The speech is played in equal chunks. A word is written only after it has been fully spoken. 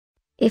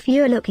If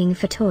you're looking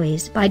for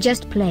toys by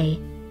Just Play,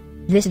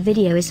 this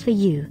video is for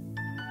you.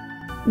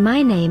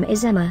 My name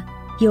is Emma,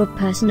 your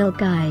personal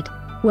guide.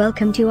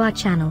 Welcome to our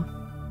channel.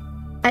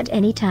 At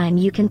any time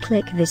you can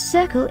click this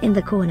circle in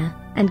the corner,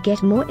 and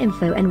get more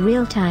info and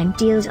real-time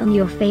deals on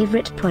your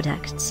favorite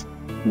products.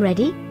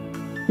 Ready?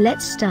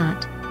 Let's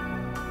start.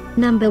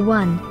 Number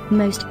 1,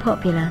 Most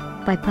Popular,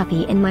 by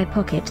Puppy in My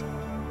Pocket.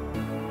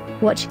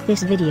 Watch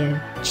this video,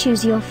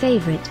 choose your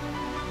favorite.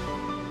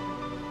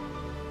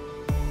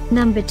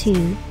 Number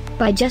 2,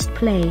 by Just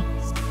Play.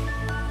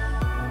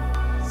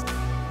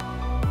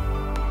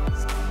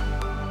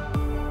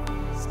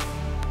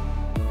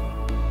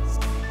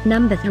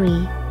 Number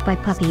 3, by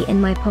Puppy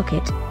in My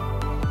Pocket.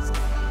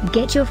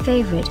 Get your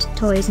favorite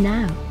toys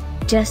now.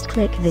 Just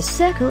click this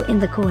circle in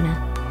the corner.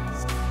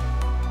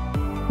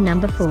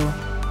 Number 4.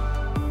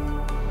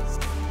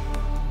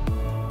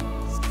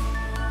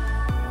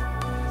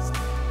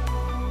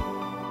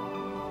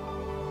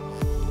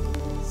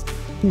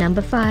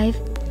 Number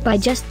 5, by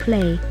Just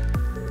Play.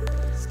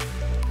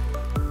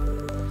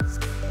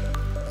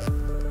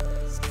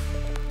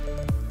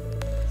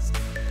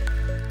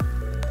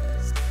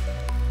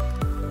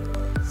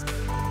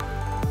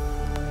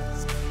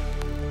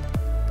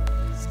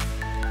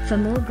 For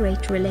more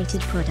great related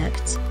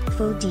products,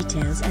 full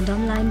details and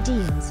online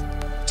deals,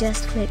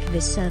 just click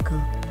this circle.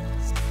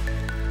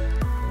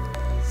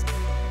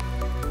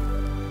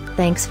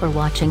 Thanks for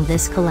watching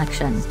this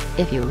collection.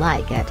 If you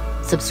like it,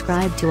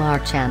 subscribe to our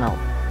channel.